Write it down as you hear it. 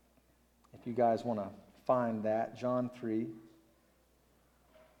If you guys want to find that, John 3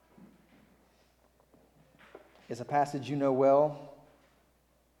 is a passage you know well.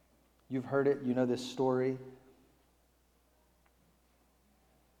 You've heard it, you know this story.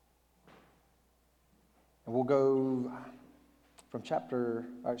 And we'll go from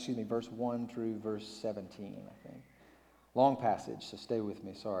verse 1 through verse 17, I think. Long passage, so stay with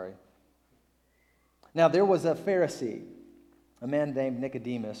me, sorry. Now there was a Pharisee, a man named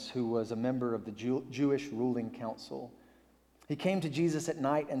Nicodemus, who was a member of the Jewish ruling council. He came to Jesus at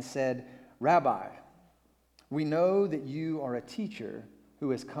night and said, "Rabbi, we know that you are a teacher who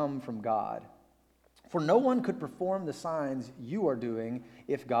has come from God. For no one could perform the signs you are doing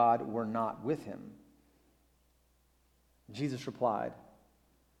if God were not with him." Jesus replied,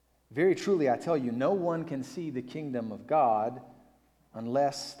 "Very truly I tell you, no one can see the kingdom of God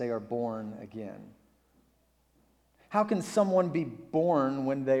unless they are born again. How can someone be born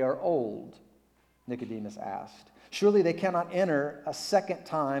when they are old?" Nicodemus asked. "Surely they cannot enter a second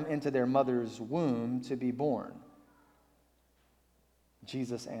time into their mother's womb to be born."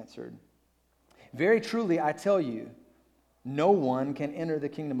 Jesus answered, "Very truly I tell you, no one can enter the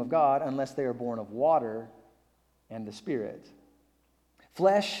kingdom of God unless they are born of water and the Spirit.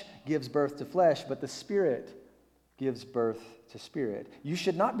 Flesh gives birth to flesh, but the Spirit gives birth to spirit. You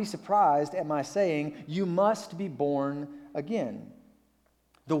should not be surprised at my saying, you must be born again.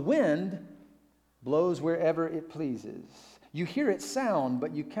 The wind blows wherever it pleases. You hear its sound,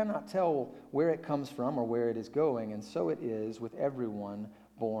 but you cannot tell where it comes from or where it is going, and so it is with everyone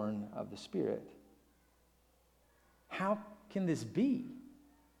born of the Spirit." "How can this be?"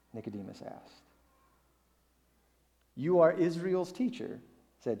 Nicodemus asked. "You are Israel's teacher,"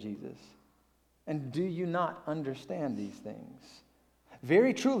 said Jesus, "and do you not understand these things?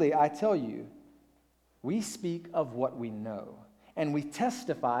 Very truly, I tell you, we speak of what we know, and we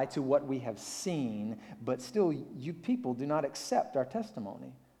testify to what we have seen, but still you people do not accept our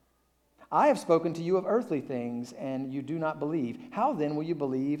testimony. I have spoken to you of earthly things, and you do not believe. How then will you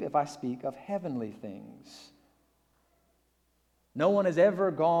believe if I speak of heavenly things? No one has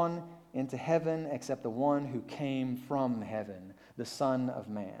ever gone into heaven except the one who came from heaven, the Son of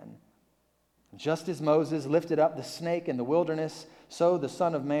Man. Just as Moses lifted up the snake in the wilderness, so the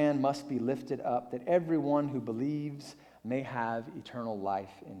Son of Man must be lifted up, that everyone who believes may have eternal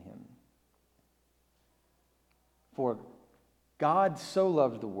life in him. For God so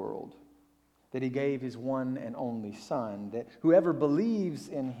loved the world that he gave his one and only Son, that whoever believes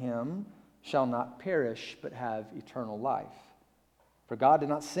in him shall not perish but have eternal life. For God did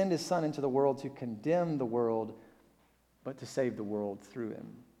not send his Son into the world to condemn the world, but to save the world through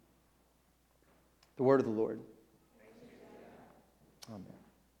him." The word of the Lord. Amen.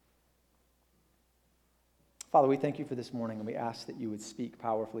 Father, we thank you for this morning, and we ask that you would speak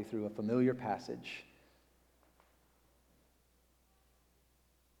powerfully through a familiar passage.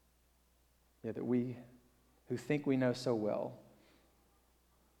 Yeah, that we who think we know so well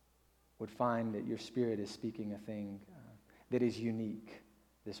would find that your Spirit is speaking a thing that is unique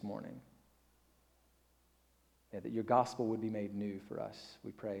this morning. Yeah, that your gospel would be made new for us.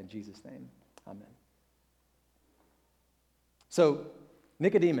 We pray in Jesus' name. Amen. So,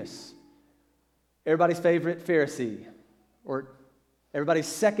 Nicodemus, everybody's favorite Pharisee, or everybody's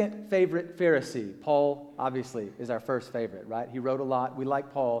second favorite Pharisee. Paul, obviously, is our first favorite, right? He wrote a lot. We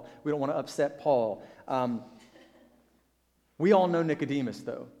like Paul. We don't want to upset Paul. We all know Nicodemus,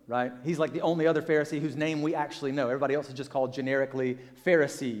 though, right? He's like the only other Pharisee whose name we actually know. Everybody else is just called generically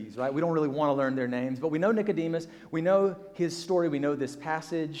Pharisees, right? We don't really want to learn their names, but we know Nicodemus. We know his story. We know this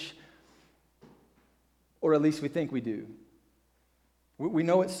passage, or at least we think we do. We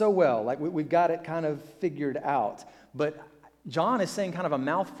know it so well, like we've got it kind of figured out. But John is saying kind of a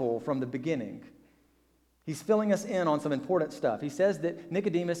mouthful from the beginning. He's filling us in on some important stuff. He says that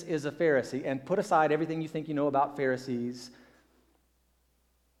Nicodemus is a Pharisee, and put aside everything you think you know about Pharisees.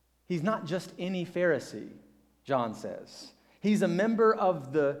 He's not just any Pharisee, John says. He's a member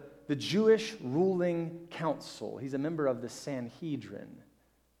of the Jewish ruling council. He's a member of the Sanhedrin,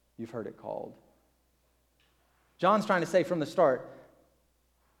 you've heard it called. John's trying to say from the start,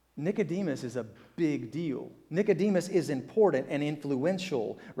 Nicodemus is a big deal. Nicodemus is important and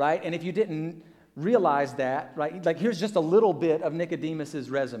influential, right? And if you didn't realize that, right, like here's just a little bit of Nicodemus's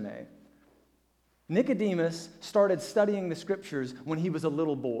resume. Nicodemus started studying the scriptures when he was a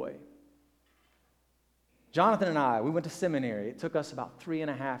little boy. Jonathan and I, we went to seminary. It took us about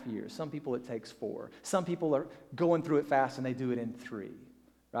 3.5 years. Some people it takes 4. Some people are going through it fast and they do it in 3,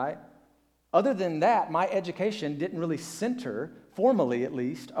 right? Other than that, my education didn't really center, formally at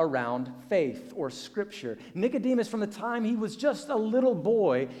least, around faith or Scripture. Nicodemus, from the time he was just a little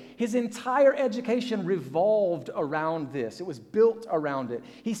boy, his entire education revolved around this. It was built around it.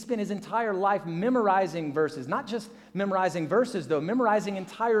 He spent his entire life memorizing verses, not just memorizing verses, though, memorizing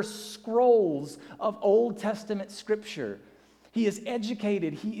entire scrolls of Old Testament Scripture. He is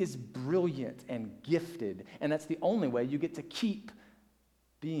educated, he is brilliant and gifted, and that's the only way you get to keep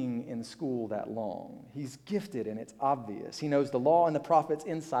being in school that long. He's gifted and it's obvious. He knows the law and the prophets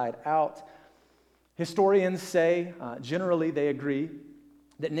inside out. Historians say, generally they agree,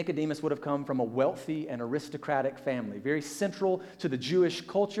 that Nicodemus would have come from a wealthy and aristocratic family, very central to the Jewish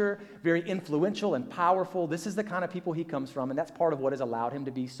culture, very influential and powerful. This is the kind of people he comes from, and that's part of what has allowed him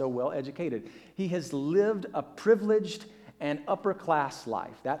to be so well educated. He has lived a privileged and upper class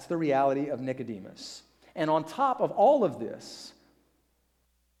life. That's the reality of Nicodemus. And on top of all of this,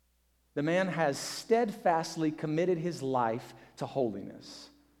 the man has steadfastly committed his life to holiness.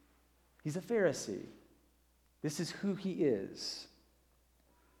 He's a Pharisee. This is who he is.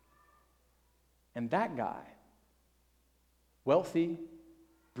 And that guy, wealthy,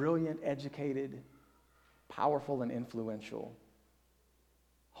 brilliant, educated, powerful and influential,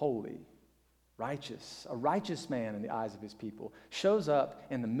 holy, righteous, a righteous man in the eyes of his people, shows up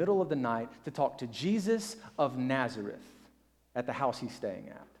in the middle of the night to talk to Jesus of Nazareth at the house he's staying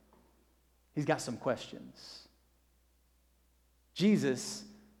at. He's got some questions. Jesus,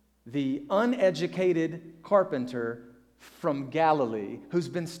 the uneducated carpenter from Galilee, who's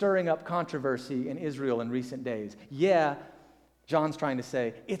been stirring up controversy in Israel in recent days. Yeah, John's trying to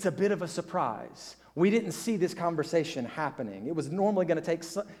say, it's a bit of a surprise. We didn't see this conversation happening. It was normally going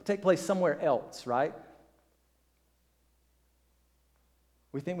to take place somewhere else, right?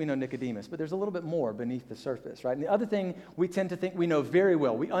 We think we know Nicodemus, but there's a little bit more beneath the surface, right? And the other thing we tend to think we know very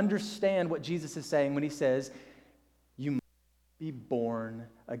well, we understand what Jesus is saying when he says, you must be born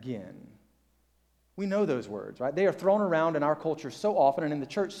again. We know those words, right? They are thrown around in our culture so often, and in the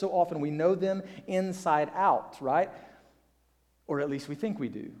church so often, we know them inside out, right? Or at least we think we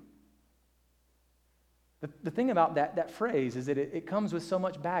do. The thing about that phrase is that it comes with so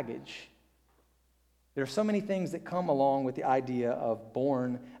much baggage. There are so many things that come along with the idea of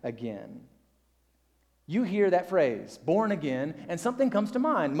born again. You hear that phrase, born again, and something comes to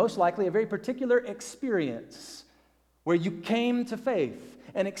mind, most likely a very particular experience where you came to faith,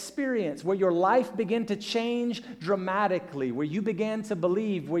 an experience where your life began to change dramatically, where you began to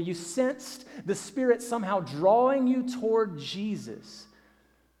believe, where you sensed the Spirit somehow drawing you toward Jesus.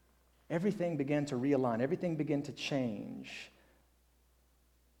 Everything began to realign, everything began to change.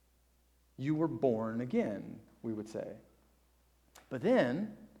 You were born again, we would say. But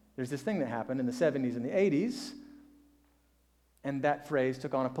then, there's this thing that happened in the 70s and the 80s, and that phrase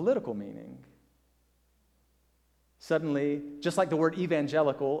took on a political meaning. Suddenly, just like the word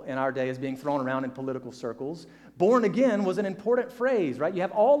evangelical in our day is being thrown around in political circles, born again was an important phrase, right? You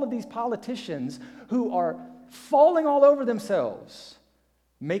have all of these politicians who are falling all over themselves,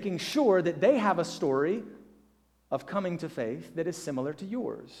 making sure that they have a story of coming to faith that is similar to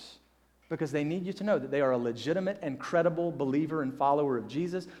yours, because they need you to know that they are a legitimate and credible believer and follower of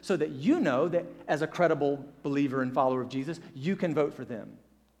Jesus, so that you know that as a credible believer and follower of Jesus, you can vote for them.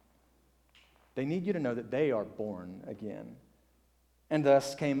 They need you to know that they are born again. And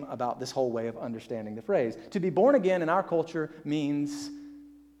thus came about this whole way of understanding the phrase. To be born again in our culture means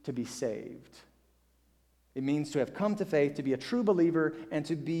to be saved. It means to have come to faith, to be a true believer, and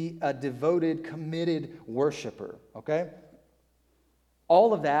to be a devoted, committed worshiper, okay?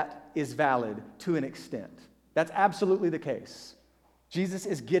 All of that is valid to an extent. That's absolutely the case. Jesus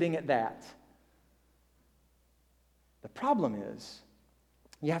is getting at that. The problem is,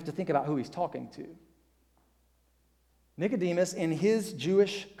 you have to think about who he's talking to. Nicodemus, in his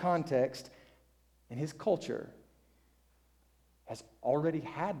Jewish context, in his culture, has already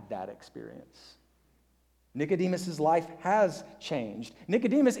had that experience. Nicodemus' life has changed.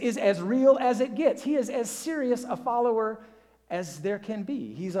 Nicodemus is as real as it gets. He is as serious a follower as there can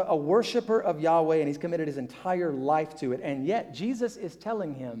be. He's a worshiper of Yahweh, and he's committed his entire life to it. And yet, Jesus is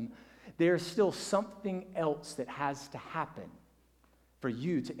telling him there's still something else that has to happen for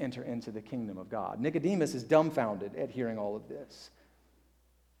you to enter into the kingdom of God. Nicodemus is dumbfounded at hearing all of this.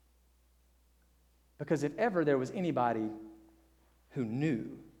 Because if ever there was anybody who knew,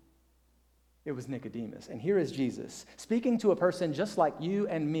 it was Nicodemus. And here is Jesus speaking to a person just like you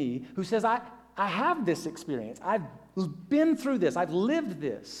and me who says, I have this experience. I've been through this. I've lived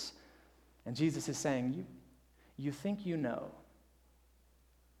this. And Jesus is saying, you think you know,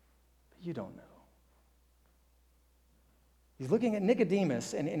 but you don't know. He's looking at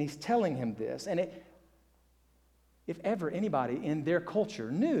Nicodemus, and he's telling him this. And if ever anybody in their culture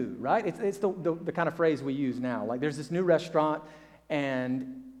knew, right? It's the kind of phrase we use now. Like there's this new restaurant,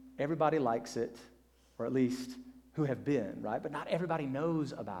 and everybody likes it, or at least who have been, right? But not everybody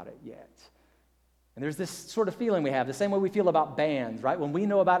knows about it yet. And there's this sort of feeling we have, the same way we feel about bands, right? When we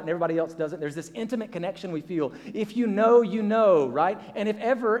know about it and everybody else doesn't, there's this intimate connection we feel. If you know, right? And if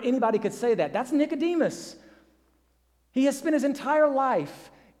ever anybody could say that, that's Nicodemus. He has spent his entire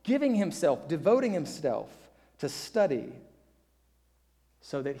life giving himself, devoting himself to study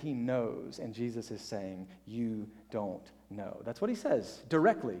so that he knows. And Jesus is saying, you don't know. That's what he says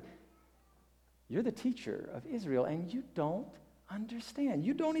directly. You're the teacher of Israel, and you don't understand.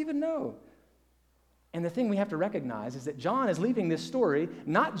 You don't even know. And the thing we have to recognize is that John is leaving this story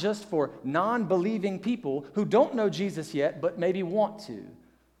not just for non-believing people who don't know Jesus yet, but maybe want to.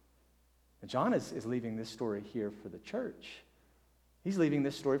 John is leaving this story here for the church. He's leaving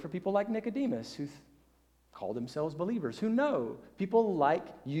this story for people like Nicodemus, who call themselves believers, who know, people like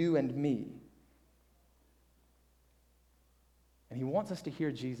you and me. And he wants us to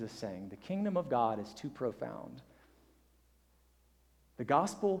hear Jesus saying, the kingdom of God is too profound. The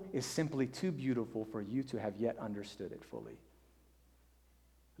gospel is simply too beautiful for you to have yet understood it fully.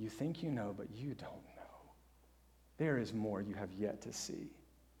 You think you know, but you don't know. There is more you have yet to see.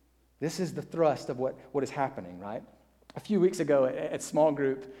 This is the thrust of what is happening, right? A few weeks ago at small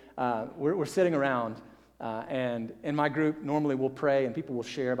group, we're sitting around, and in my group, normally we'll pray, and people will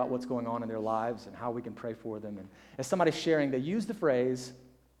share about what's going on in their lives and how we can pray for them. And as somebody's sharing, they use the phrase,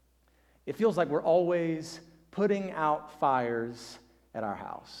 it feels like we're always putting out fires at our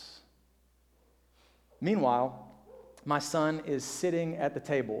house. Meanwhile, my son is sitting at the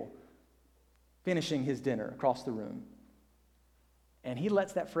table, finishing his dinner across the room. And he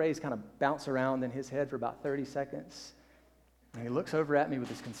lets that phrase kind of bounce around in his head for about 30 seconds. And he looks over at me with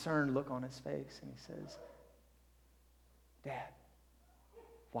this concerned look on his face, and he says, Dad,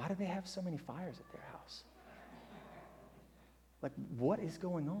 why do they have so many fires at their house? Like, what is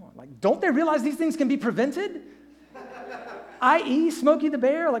going on? Like, don't they realize these things can be prevented? i.e., Smokey the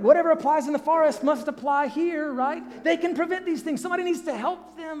Bear, like whatever applies in the forest must apply here, right? They can prevent these things. Somebody needs to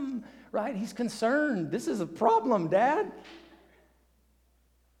help them, right? He's concerned. This is a problem, Dad.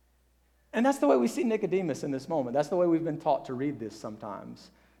 And that's the way we see Nicodemus in this moment. That's the way we've been taught to read this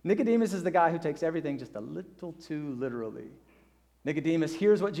sometimes. Nicodemus is the guy who takes everything just a little too literally. Nicodemus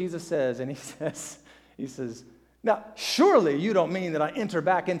hears what Jesus says, and he says, now, surely you don't mean that I enter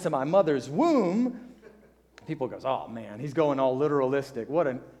back into my mother's womb. People goes, oh man, he's going all literalistic. What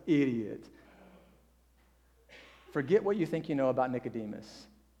an idiot. Forget what you think you know about Nicodemus.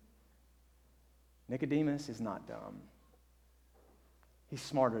 Nicodemus is not dumb. He's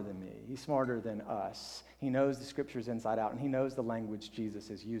smarter than me. He's smarter than us. He knows the scriptures inside out, and he knows the language Jesus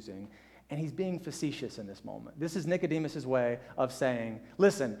is using. And he's being facetious in this moment. This is Nicodemus' way of saying,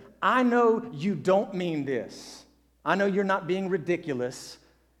 listen, I know you don't mean this. I know you're not being ridiculous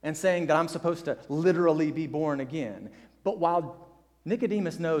and saying that I'm supposed to literally be born again. But while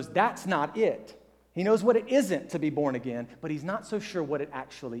Nicodemus knows that's not it, he knows what it isn't to be born again, but he's not so sure what it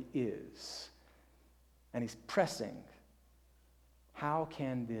actually is. And he's pressing. How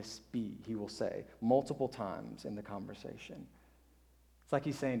can this be? He will say multiple times in the conversation. It's like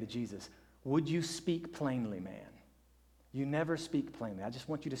he's saying to Jesus, would you speak plainly, man? You never speak plainly. I just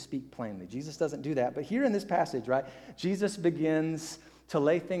want you to speak plainly. Jesus doesn't do that. But here in this passage, right, Jesus begins to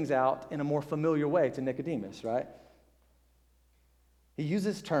lay things out in a more familiar way to Nicodemus, right? He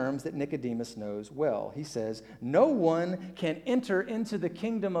uses terms that Nicodemus knows well. He says, no one can enter into the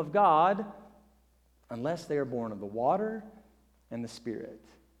kingdom of God unless they are born of the water and the Spirit.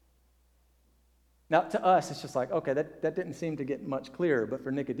 Now, to us, it's just like, okay, that didn't seem to get much clearer, but for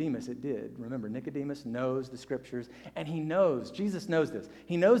Nicodemus, it did. Remember, Nicodemus knows the scriptures, and he knows, Jesus knows this.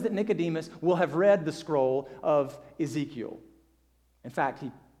 He knows that Nicodemus will have read the scroll of Ezekiel. In fact,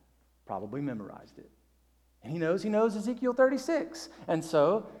 he probably memorized it. And he knows Ezekiel 36. And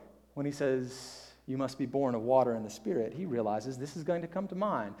so, when he says, you must be born of water and the Spirit, he realizes this is going to come to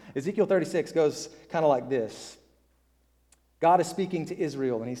mind. Ezekiel 36 goes kind of like this. God is speaking to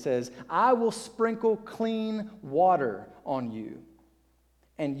Israel, and he says, I will sprinkle clean water on you,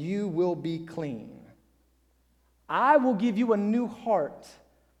 and you will be clean. I will give you a new heart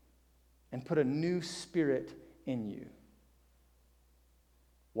and put a new spirit in you.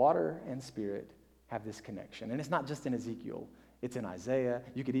 Water and spirit have this connection. And it's not just in Ezekiel. It's in Isaiah.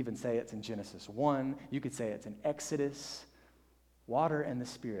 You could even say it's in Genesis 1. You could say it's in Exodus. Water and the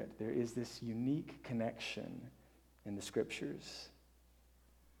Spirit. There is this unique connection in the scriptures.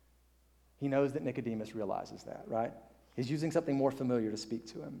 He knows that Nicodemus realizes that, right? He's using something more familiar to speak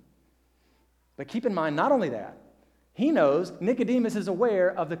to him. But keep in mind, not only that, he knows, Nicodemus is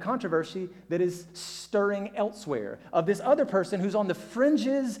aware of the controversy that is stirring elsewhere, of this other person who's on the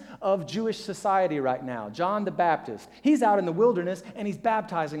fringes of Jewish society right now, John the Baptist. He's out in the wilderness, and he's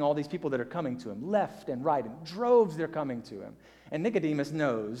baptizing all these people that are coming to him, left and right, and droves they're coming to him. And Nicodemus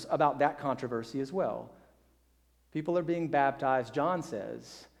knows about that controversy as well. People are being baptized. John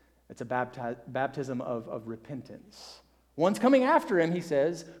says it's a baptism of repentance. One's coming after him, he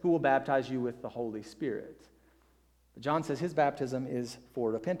says, who will baptize you with the Holy Spirit. But John says his baptism is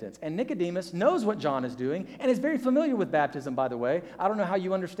for repentance. And Nicodemus knows what John is doing and is very familiar with baptism, by the way. I don't know how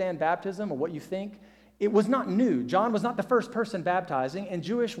you understand baptism or what you think. It was not new. John was not the first person baptizing. In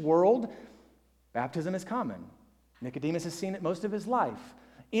Jewish world, baptism is common. Nicodemus has seen it most of his life.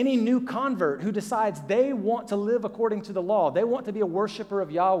 Any new convert who decides they want to live according to the law, they want to be a worshiper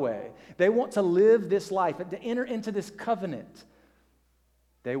of Yahweh, they want to live this life, and to enter into this covenant,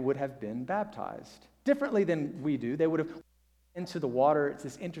 they would have been baptized. Differently than we do, they would have into the water. It's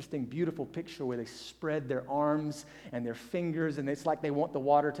this interesting, beautiful picture where they spread their arms and their fingers, and it's like they want the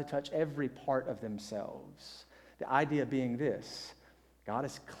water to touch every part of themselves. The idea being this: God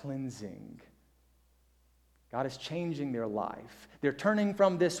is cleansing. God is changing their life. They're turning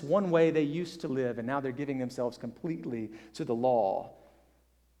from this one way they used to live, and now they're giving themselves completely to the law.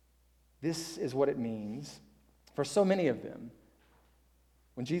 This is what it means for so many of them.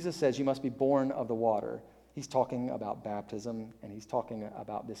 When Jesus says you must be born of the water, he's talking about baptism, and he's talking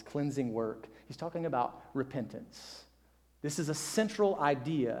about this cleansing work. He's talking about repentance. This is a central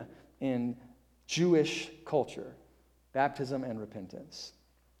idea in Jewish culture, baptism and repentance.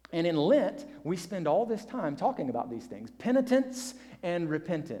 And in Lent, we spend all this time talking about these things, penitence and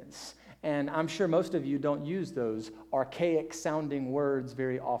repentance. And I'm sure most of you don't use those archaic-sounding words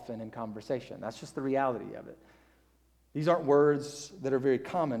very often in conversation. That's just the reality of it. These aren't words that are very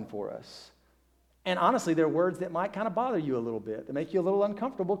common for us. And honestly, they're words that might kind of bother you a little bit, that make you a little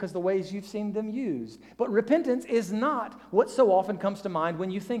uncomfortable because the ways you've seen them used. But repentance is not what so often comes to mind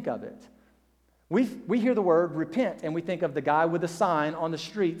when you think of it. We hear the word repent, and we think of the guy with a sign on the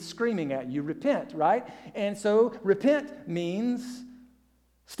street screaming at you, repent, right? And so repent means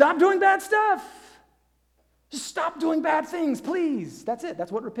stop doing bad stuff. Just stop doing bad things, please. That's it.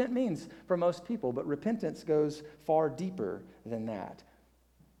 That's what repent means for most people. But repentance goes far deeper than that.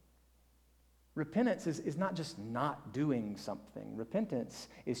 Repentance is not just not doing something. Repentance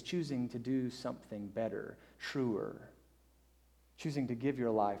is choosing to do something better, truer, choosing to give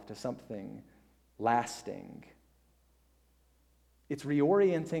your life to something lasting. It's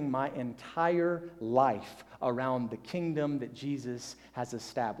reorienting my entire life around the kingdom that Jesus has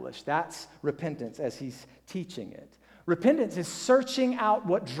established. That's repentance as he's teaching it. Repentance is searching out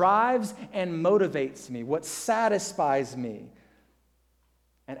what drives and motivates me, what satisfies me,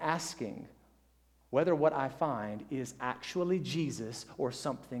 and asking whether what I find is actually Jesus or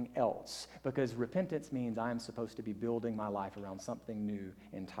something else. Because repentance means I'm supposed to be building my life around something new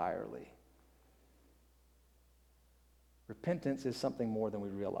entirely. Repentance is something more than we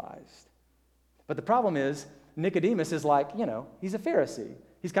realized. But the problem is, Nicodemus is like, he's a Pharisee.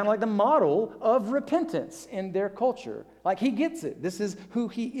 He's kind of like the model of repentance in their culture. Like, he gets it. This is who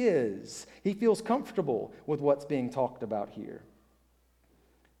he is. He feels comfortable with what's being talked about here.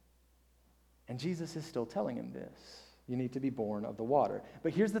 And Jesus is still telling him this. You need to be born of the water.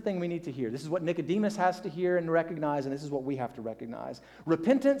 But here's the thing we need to hear. This is what Nicodemus has to hear and recognize, and this is what we have to recognize.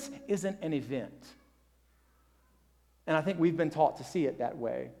 Repentance isn't an event. And I think we've been taught to see it that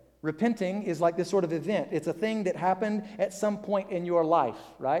way. Repenting is like this sort of event. It's a thing that happened at some point in your life,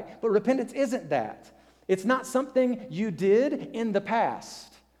 right? But repentance isn't that. It's not something you did in the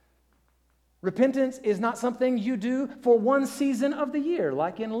past. Repentance is not something you do for one season of the year,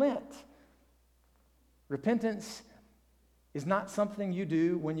 like in Lent. Repentance is not something you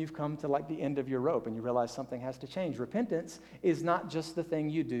do when you've come to like the end of your rope and you realize something has to change. Repentance is not just the thing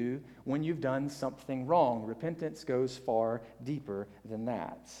you do when you've done something wrong. Repentance goes far deeper than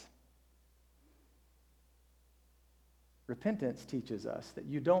that. Repentance teaches us that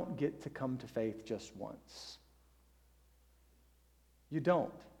you don't get to come to faith just once. You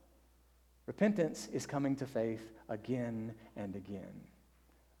don't. Repentance is coming to faith again and again.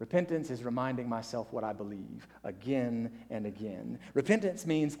 Repentance is reminding myself what I believe again and again. Repentance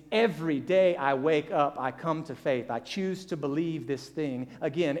means every day I wake up, I come to faith. I choose to believe this thing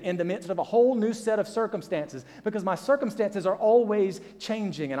again in the midst of a whole new set of circumstances, because my circumstances are always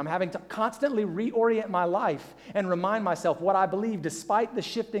changing and I'm having to constantly reorient my life and remind myself what I believe despite the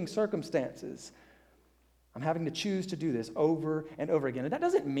shifting circumstances. I'm having to choose to do this over and over again. And that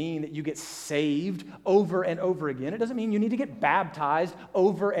doesn't mean that you get saved over and over again. It doesn't mean you need to get baptized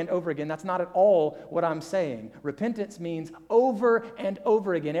over and over again. That's not at all what I'm saying. Repentance means over and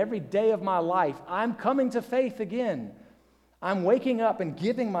over again. Every day of my life, I'm coming to faith again. I'm waking up and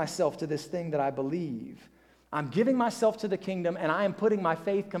giving myself to this thing that I believe. I'm giving myself to the kingdom, and I am putting my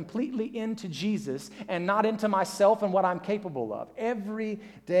faith completely into Jesus and not into myself and what I'm capable of. Every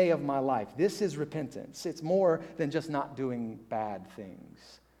day of my life. This is repentance. It's more than just not doing bad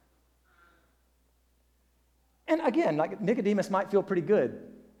things. And again, like Nicodemus might feel pretty good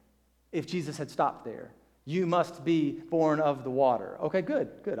if Jesus had stopped there. You must be born of the water. Okay, good.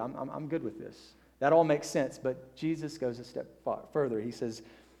 I'm good with this. That all makes sense, but Jesus goes a step further. He says,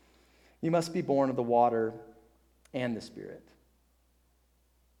 you must be born of the water and the Spirit.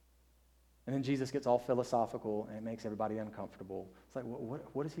 And then Jesus gets all philosophical, and it makes everybody uncomfortable. It's like,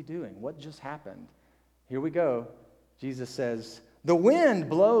 what is he doing? What just happened? Here we go. Jesus says, the wind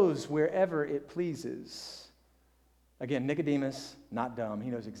blows wherever it pleases. Again, Nicodemus, not dumb. He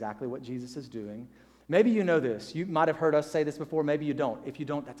knows exactly what Jesus is doing. Maybe you know this. You might have heard us say this before. Maybe you don't. If you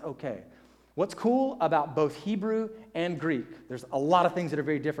don't, that's okay. What's cool about both Hebrew and Greek, there's a lot of things that are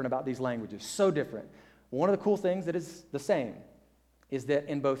very different about these languages, so different. One of the cool things that is the same is that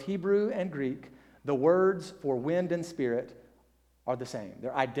in both Hebrew and Greek, the words for wind and spirit are the same.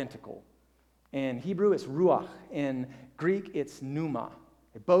 They're identical. In Hebrew, it's ruach. In Greek, it's pneuma.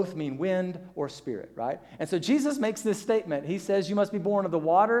 They both mean wind or spirit, right? And so Jesus makes this statement. He says, you must be born of the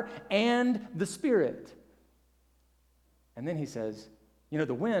water and the Spirit. And then he says,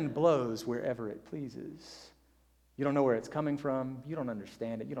 the wind blows wherever it pleases. You don't know where it's coming from. You don't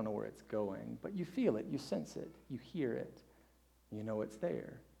understand it. You don't know where it's going. But you feel it. You sense it. You hear it. You know it's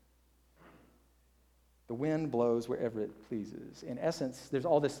there. The wind blows wherever it pleases. In essence, there's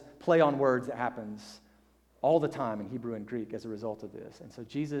all this play on words that happens all the time in Hebrew and Greek as a result of this. And so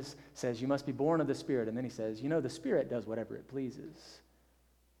Jesus says, you must be born of the Spirit. And then he says, the Spirit does whatever it pleases.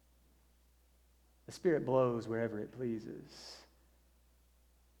 The Spirit blows wherever it pleases.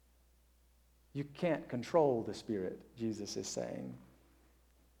 You can't control the Spirit, Jesus is saying.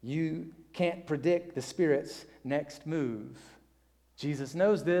 You can't predict the Spirit's next move. Jesus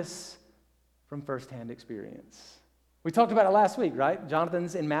knows this from firsthand experience. We talked about it last week, right?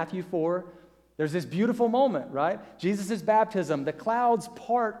 Jonathan's in Matthew 4. There's this beautiful moment, right? Jesus' baptism, the clouds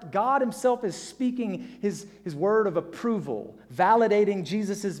part. God himself is speaking his word of approval, validating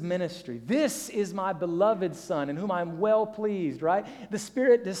Jesus' ministry. This is my beloved Son in whom I'm well pleased, right? The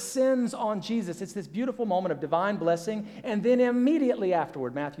Spirit descends on Jesus. It's this beautiful moment of divine blessing. And then immediately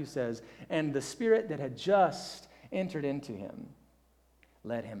afterward, Matthew says, and the Spirit that had just entered into him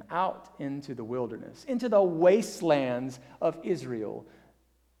led him out into the wilderness, into the wastelands of Israel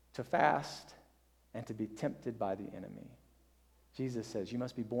to fast and to be tempted by the enemy. Jesus says, you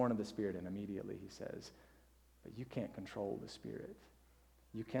must be born of the Spirit, and immediately he says, but you can't control the Spirit.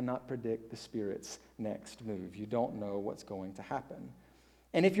 You cannot predict the Spirit's next move. You don't know what's going to happen.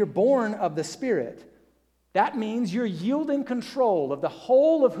 And if you're born of the Spirit, that means you're yielding control of the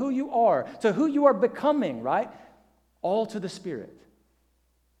whole of who you are, to who you are becoming, right? All to the Spirit.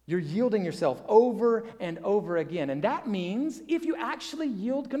 You're yielding yourself over and over again. And that means if you actually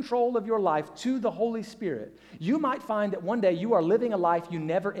yield control of your life to the Holy Spirit, you might find that one day you are living a life you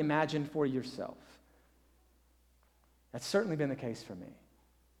never imagined for yourself. That's certainly been the case for me.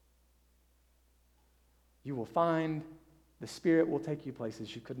 You will find the Spirit will take you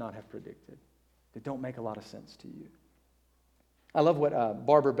places you could not have predicted, that don't make a lot of sense to you. I love what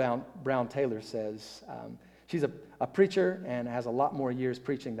Barbara Brown Taylor says. She's a preacher and has a lot more years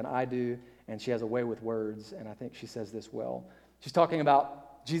preaching than I do, and she has a way with words, and I think she says this well. She's talking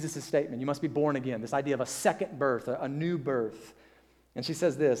about Jesus' statement, you must be born again, this idea of a second birth, a new birth. And she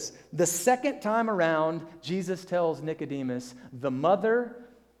says this, the second time around, Jesus tells Nicodemus, the mother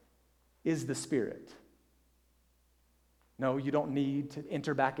is the Spirit. No, you don't need to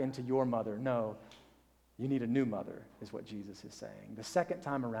enter back into your mother. No, you need a new mother, is what Jesus is saying. The second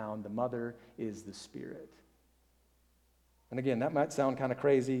time around, the mother is the Spirit. And again, that might sound kind of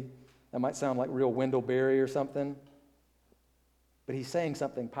crazy. That might sound like real Wendell Berry or something. But he's saying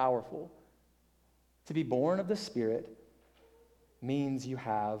something powerful. To be born of the Spirit means you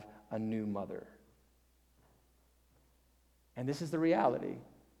have a new mother. And this is the reality.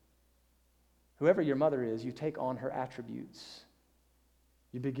 Whoever your mother is, you take on her attributes.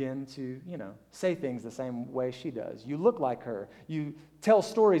 You begin to, say things the same way she does. You look like her. You tell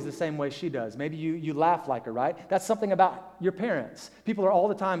stories the same way she does. Maybe you laugh like her, right? That's something about your parents. People are all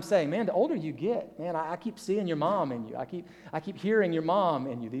the time saying, man, the older you get, man, I keep seeing your mom in you. I keep hearing your mom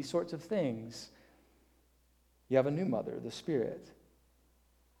in you, these sorts of things. You have a new mother, the Spirit.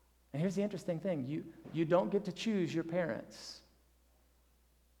 And here's the interesting thing. You don't get to choose your parents.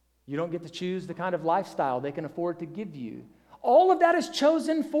 You don't get to choose the kind of lifestyle they can afford to give you. All of that is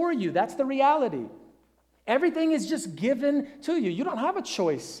chosen for you. That's the reality. Everything is just given to you. You don't have a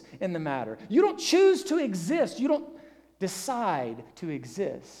choice in the matter. You don't choose to exist. You don't decide to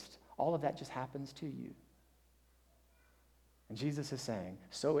exist. All of that just happens to you. And Jesus is saying,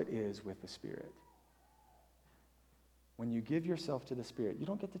 so it is with the Spirit. When you give yourself to the Spirit, you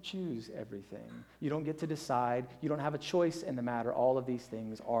don't get to choose everything. You don't get to decide. You don't have a choice in the matter. All of these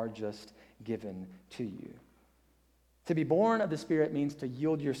things are just given to you. To be born of the Spirit means to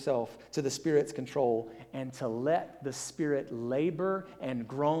yield yourself to the Spirit's control and to let the Spirit labor and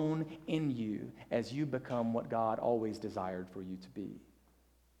groan in you as you become what God always desired for you to be.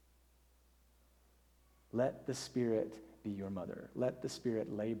 Let the Spirit be your mother. Let the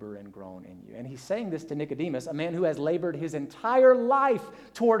Spirit labor and groan in you. And he's saying this to Nicodemus, a man who has labored his entire life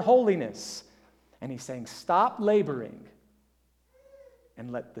toward holiness. And he's saying, stop laboring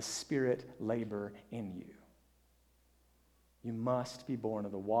and let the Spirit labor in you. You must be born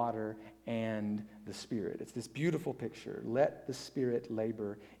of the water and the Spirit. It's this beautiful picture. Let the Spirit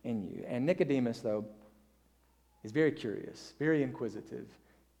labor in you. And Nicodemus, though, is very curious, very inquisitive.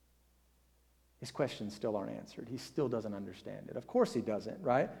 His questions still aren't answered. He still doesn't understand it. Of course he doesn't,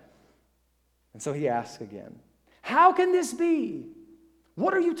 right? And so he asks again, how can this be?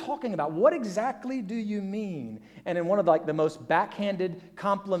 What are you talking about? What exactly do you mean? And in one of the most backhanded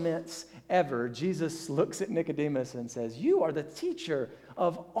compliments ever, Jesus looks at Nicodemus and says, you are the teacher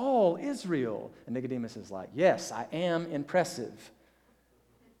of all Israel. And Nicodemus is like, yes, I am impressive.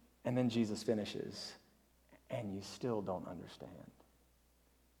 And then Jesus finishes, and you still don't understand.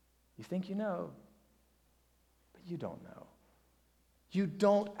 You think you know, but you don't know. You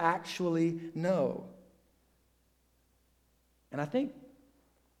don't actually know. And I think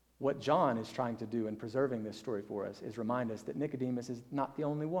what John is trying to do in preserving this story for us is remind us that Nicodemus is not the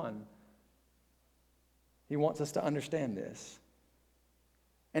only one. He wants us to understand this.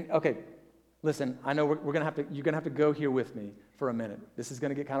 And okay, listen, I know you're going to have to go here with me for a minute. This is going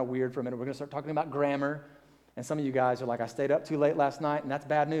to get kind of weird for a minute. We're going to start talking about grammar. And some of you guys are like, I stayed up too late last night, and that's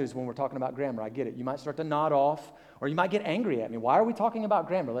bad news when we're talking about grammar. I get it. You might start to nod off, or you might get angry at me. Why are we talking about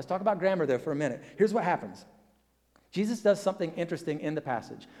grammar? Let's talk about grammar there for a minute. Here's what happens. Jesus does something interesting in the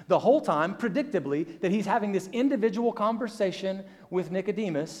passage. The whole time, predictably, that he's having this individual conversation with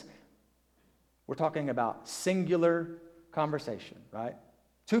Nicodemus, we're talking about singular conversation, right?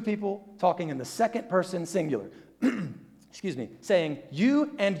 Two people talking in the second person singular. Saying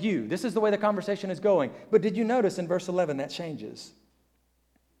you and you. This is the way the conversation is going. But did you notice in verse 11 that changes?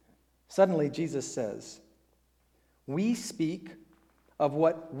 Suddenly Jesus says, we speak of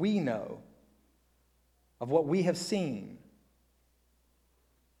what we know, of what we have seen.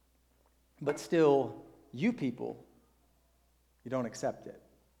 But still, you people, you don't accept it.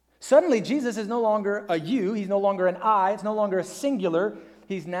 Suddenly Jesus is no longer a you, he's no longer an I, it's no longer a singular,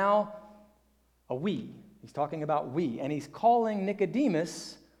 he's now a we. He's talking about we, and he's calling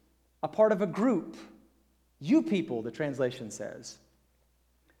Nicodemus a part of a group. You people, the translation says.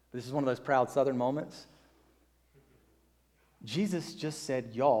 This is one of those proud Southern moments. Jesus just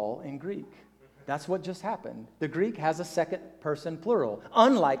said y'all in Greek. That's what just happened. The Greek has a second person plural,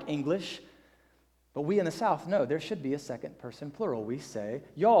 unlike English. But we in the South know there should be a second person plural. We say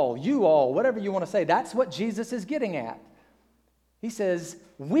y'all, you all, whatever you want to say. That's what Jesus is getting at. He says,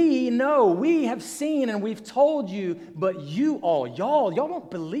 we know, we have seen, and we've told you, but you all, y'all don't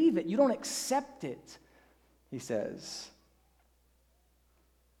believe it. You don't accept it, he says.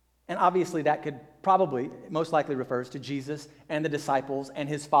 And obviously that could probably, most likely refers to Jesus and the disciples and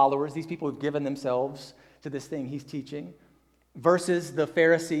his followers, these people who've given themselves to this thing he's teaching, versus the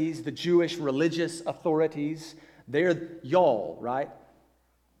Pharisees, the Jewish religious authorities. They're y'all, right?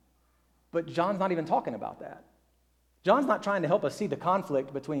 But John's not even talking about that. John's not trying to help us see the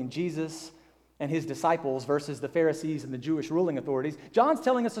conflict between Jesus and his disciples versus the Pharisees and the Jewish ruling authorities. John's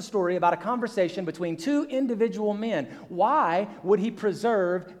telling us a story about a conversation between two individual men. Why would he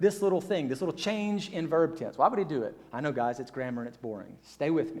preserve this little thing, this little change in verb tense? Why would he do it? I know, guys, it's grammar and it's boring.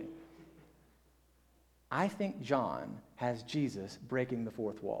 Stay with me. I think John has Jesus breaking the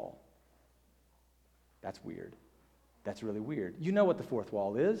fourth wall. That's weird. That's really weird. You know what the fourth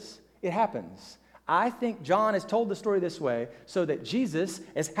wall is. It happens. I think John has told the story this way so that Jesus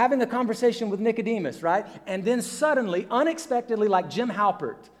is having a conversation with Nicodemus, right? And then suddenly, unexpectedly, like Jim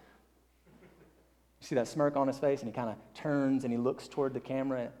Halpert, you see that smirk on his face, and he kind of turns and he looks toward the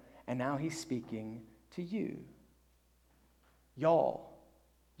camera, and now he's speaking to you. Y'all,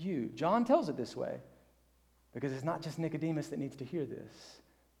 you. John tells it this way. Because it's not just Nicodemus that needs to hear this.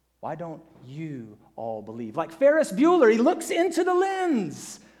 Why don't you all believe? Like Ferris Bueller, he looks into the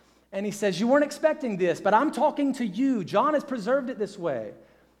lens and he says, you weren't expecting this, but I'm talking to you. John has preserved it this way.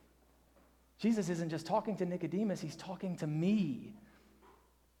 Jesus isn't just talking to Nicodemus, he's talking to me.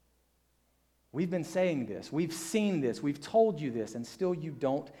 We've been saying this, we've seen this, we've told you this, and still you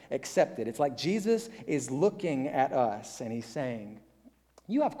don't accept it. It's like Jesus is looking at us and he's saying,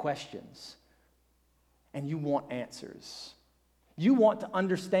 you have questions and you want answers. You want to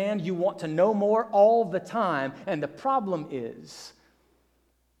understand, you want to know more all the time, and the problem is,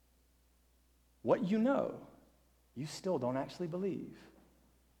 what you know, you still don't actually believe.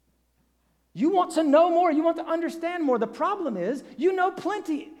 You want to know more, you want to understand more. The problem is, you know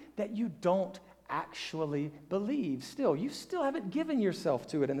plenty that you don't actually believe still. You still haven't given yourself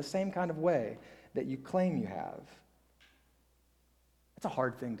to it in the same kind of way that you claim you have. It's a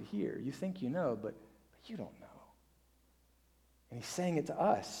hard thing to hear. You think you know, but you don't know. And he's saying it to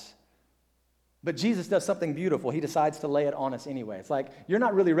us. But Jesus does something beautiful. He decides to lay it on us anyway. It's like, you're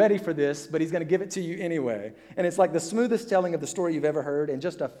not really ready for this, but he's going to give it to you anyway. And it's like the smoothest telling of the story you've ever heard. In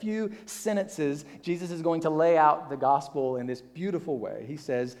just a few sentences, Jesus is going to lay out the gospel in this beautiful way. He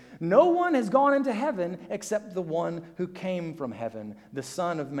says, no one has gone into heaven except the one who came from heaven, the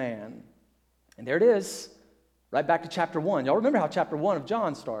Son of Man. And there it is, right back to chapter 1. Y'all remember how chapter 1 of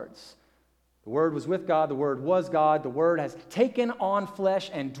John starts. The Word was with God, the Word was God, the Word has taken on flesh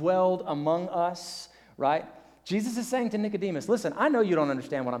and dwelled among us, right? Jesus is saying to Nicodemus, listen, I know you don't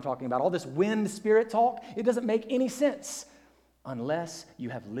understand what I'm talking about. All this wind spirit talk, it doesn't make any sense unless you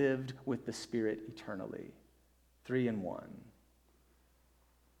have lived with the Spirit eternally. 3 in 1.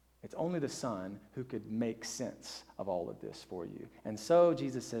 It's only the Son who could make sense of all of this for you. And so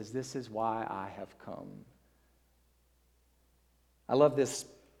Jesus says, this is why I have come. I love this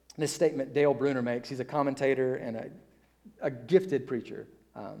statement Dale Bruner makes. He's a commentator and a gifted preacher.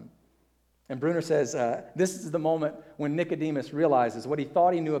 And Bruner says, this is the moment when Nicodemus realizes what he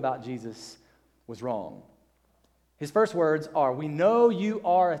thought he knew about Jesus was wrong. His first words are, we know you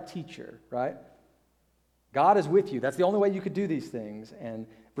are a teacher, right? God is with you. That's the only way you could do these things. And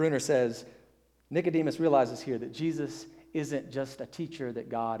Bruner says, Nicodemus realizes here that Jesus isn't just a teacher that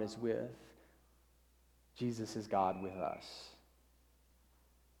God is with. Jesus is God with us.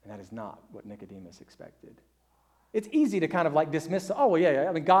 And that is not what Nicodemus expected. It's easy to kind of like dismiss, oh, well, yeah,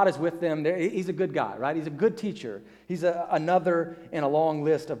 I mean, God is with them. He's a good guy, right? He's a good teacher. He's another in a long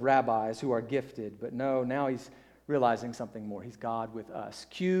list of rabbis who are gifted. But no, now he's realizing something more. He's God with us.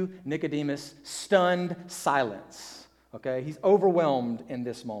 Cue Nicodemus, stunned silence, okay? He's overwhelmed in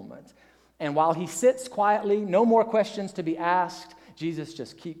this moment. And while he sits quietly, no more questions to be asked, Jesus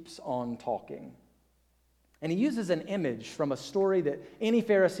just keeps on talking. And he uses an image from a story that any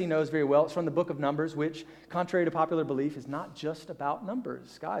Pharisee knows very well. It's from the book of Numbers, which, contrary to popular belief, is not just about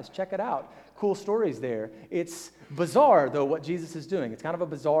numbers. Guys, check it out. Cool stories there. It's bizarre, though, what Jesus is doing. It's kind of a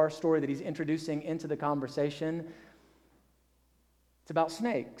bizarre story that he's introducing into the conversation. It's about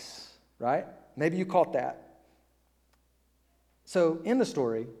snakes, right? Maybe you caught that. So, in the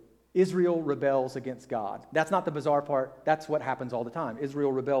story, Israel rebels against God. That's not the bizarre part. That's what happens all the time.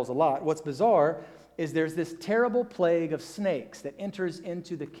 Israel rebels a lot. What's bizarre is there's this terrible plague of snakes that enters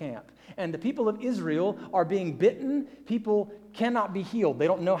into the camp. And the people of Israel are being bitten. People cannot be healed. They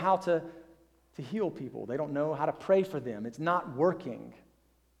don't know how to heal people. They don't know how to pray for them. It's not working.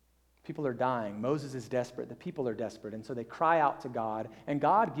 People are dying. Moses is desperate. The people are desperate. And so they cry out to God, and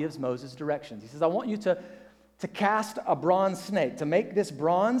God gives Moses directions. He says, I want you to cast a bronze snake, to make this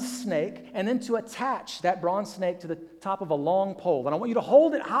bronze snake, and then to attach that bronze snake to the top of a long pole. And I want you to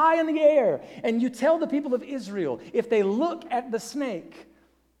hold it high in the air. And you tell the people of Israel, if they look at the snake,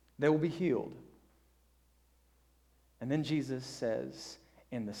 they will be healed. And then Jesus says,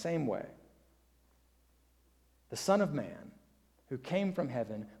 in the same way, the Son of Man, who came from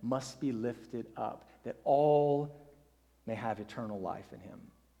heaven, must be lifted up, that all may have eternal life in him.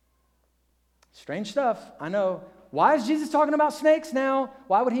 Strange stuff, I know. Why is Jesus talking about snakes now?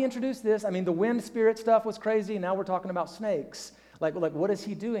 Why would he introduce this? I mean, the wind spirit stuff was crazy, and now we're talking about snakes. Like, what is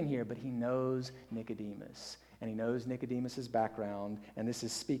he doing here? But he knows Nicodemus, and he knows Nicodemus's background, and this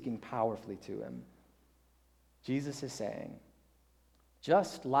is speaking powerfully to him. Jesus is saying,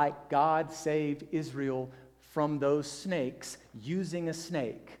 just like God saved Israel from those snakes using a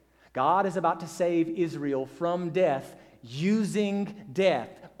snake, God is about to save Israel from death using death,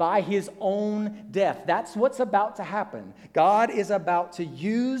 by his own death. That's what's about to happen. God is about to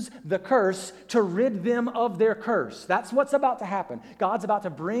use the curse to rid them of their curse. That's what's about to happen. God's about to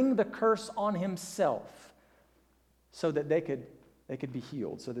bring the curse on himself so that they could be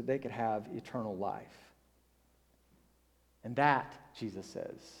healed, so that they could have eternal life. And that, Jesus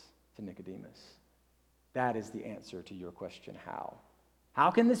says to Nicodemus, that is the answer to your question, how?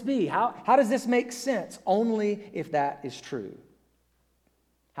 How can this be? How does this make sense? Only if that is true.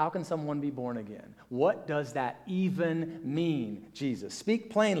 How can someone be born again? What does that even mean, Jesus? Speak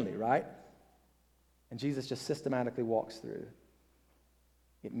plainly, right? And Jesus just systematically walks through.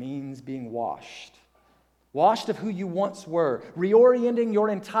 It means being washed. Washed of who you once were, reorienting your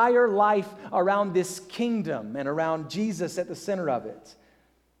entire life around this kingdom and around Jesus at the center of it.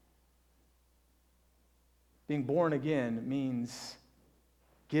 Being born again means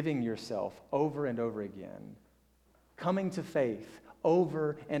giving yourself over and over again, coming to faith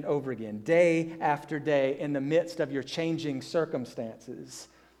over and over again, day after day, in the midst of your changing circumstances.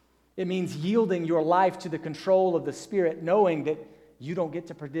 It means yielding your life to the control of the Spirit, knowing that you don't get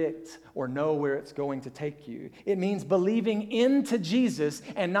to predict or know where it's going to take you. It means believing into Jesus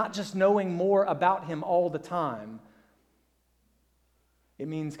and not just knowing more about him all the time. It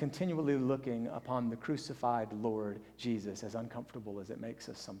means continually looking upon the crucified Lord Jesus, as uncomfortable as it makes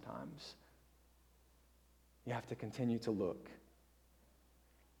us sometimes. You have to continue to look.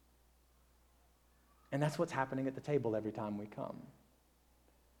 And that's what's happening at the table every time we come.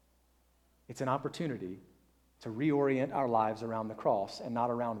 It's an opportunity to reorient our lives around the cross and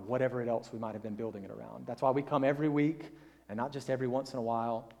not around whatever else we might have been building it around. That's why we come every week and not just every once in a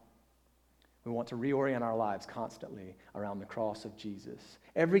while. We want to reorient our lives constantly around the cross of Jesus.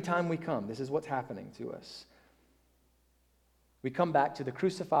 Every time we come, this is what's happening to us. We come back to the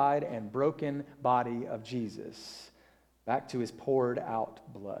crucified and broken body of Jesus, back to his poured out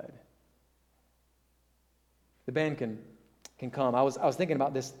blood. The band can come. I was thinking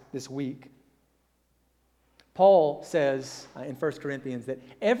about this week. Paul says in 1 Corinthians that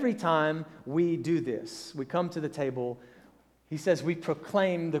every time we do this, we come to the table, he says we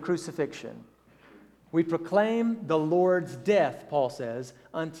proclaim the crucifixion. We proclaim the Lord's death, Paul says,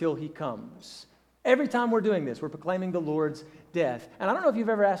 until he comes. Every time we're doing this, we're proclaiming the Lord's death. And I don't know if you've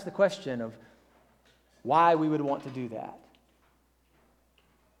ever asked the question of why we would want to do that.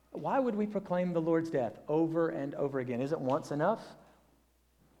 Why would we proclaim the Lord's death over and over again? Isn't once enough?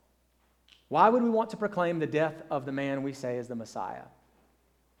 Why would we want to proclaim the death of the man we say is the Messiah?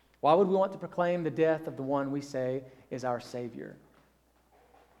 Why would we want to proclaim the death of the one we say is our Savior?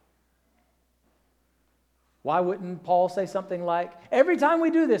 Why wouldn't Paul say something like, every time we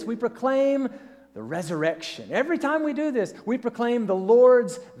do this, we proclaim the resurrection. Every time we do this, we proclaim the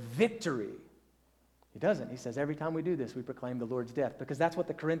Lord's victory. He doesn't. He says, every time we do this, we proclaim the Lord's death, because that's what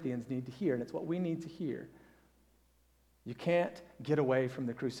the Corinthians need to hear, and it's what we need to hear. You can't get away from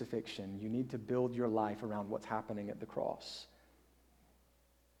the crucifixion. You need to build your life around what's happening at the cross.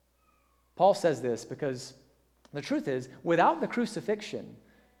 Paul says this because the truth is, without the crucifixion,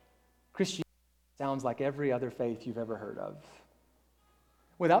 Christianity sounds like every other faith you've ever heard of.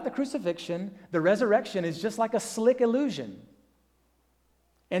 Without the crucifixion, the resurrection is just like a slick illusion.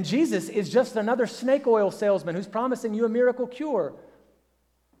 And Jesus is just another snake oil salesman who's promising you a miracle cure.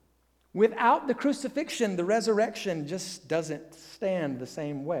 Without the crucifixion, the resurrection just doesn't stand the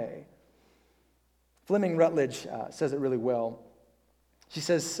same way. Fleming Rutledge says it really well. She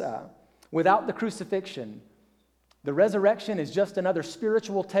says, without the crucifixion, the resurrection is just another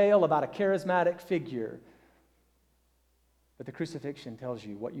spiritual tale about a charismatic figure. But the crucifixion tells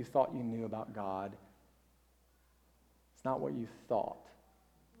you what you thought you knew about God. It's not what you thought.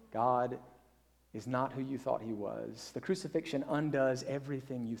 God is not who you thought he was. The crucifixion undoes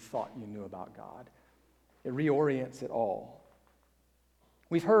everything you thought you knew about God. It reorients it all.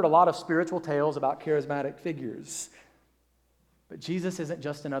 We've heard a lot of spiritual tales about charismatic figures. But Jesus isn't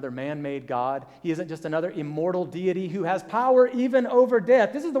just another man-made God. He isn't just another immortal deity who has power even over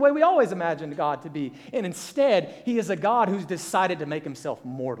death. This is the way we always imagined God to be. And instead, he is a God who's decided to make himself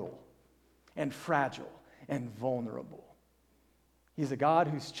mortal and fragile and vulnerable. He's a God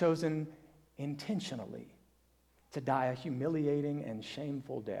who's chosen intentionally to die a humiliating and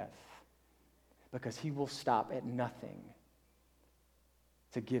shameful death because he will stop at nothing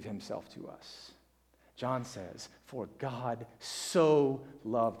to give himself to us. John says, for God so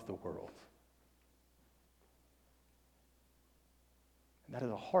loved the world. And that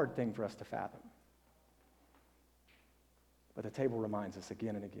is a hard thing for us to fathom. But the table reminds us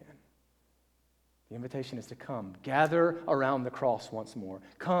again and again. The invitation is to come, gather around the cross once more.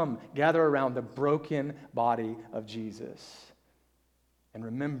 Come, gather around the broken body of Jesus. And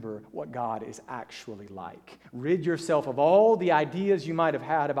remember what God is actually like. Rid yourself of all the ideas you might have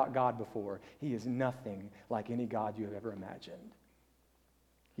had about God before. He is nothing like any God you have ever imagined.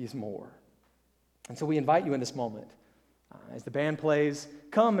 He is more. And so we invite you in this moment, as the band plays,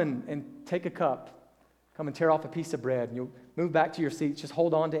 come and take a cup. Come and tear off a piece of bread, and you'll move back to your seats. Just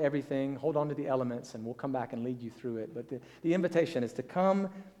hold on to everything, hold on to the elements, and we'll come back and lead you through it. But the invitation is to come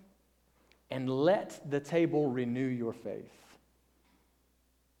and let the table renew your faith.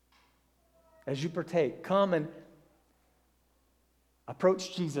 As you partake, come and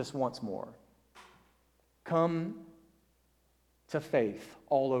approach Jesus once more. Come to faith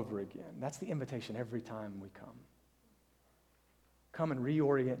all over again. That's the invitation every time we come. Come and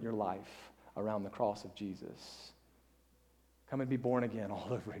reorient your life around the cross of Jesus. Come and be born again all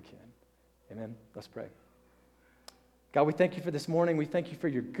over again. Amen. Let's pray. God, we thank you for this morning. We thank you for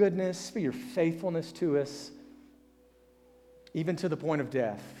your goodness, for your faithfulness to us, even to the point of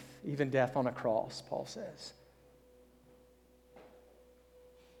death, even death on a cross, Paul says.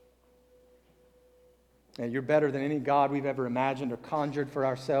 And you're better than any God we've ever imagined or conjured for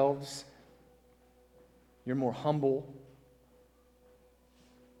ourselves. You're more humble.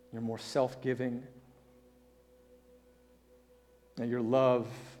 You're more self-giving. And your love,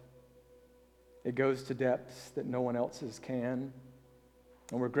 it goes to depths that no one else's can.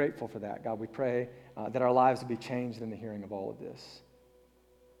 And we're grateful for that. God, we pray that our lives will be changed in the hearing of all of this.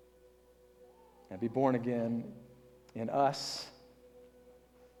 And be born again in us.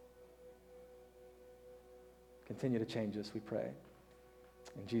 Continue to change us, we pray.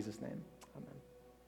 In Jesus' name, amen.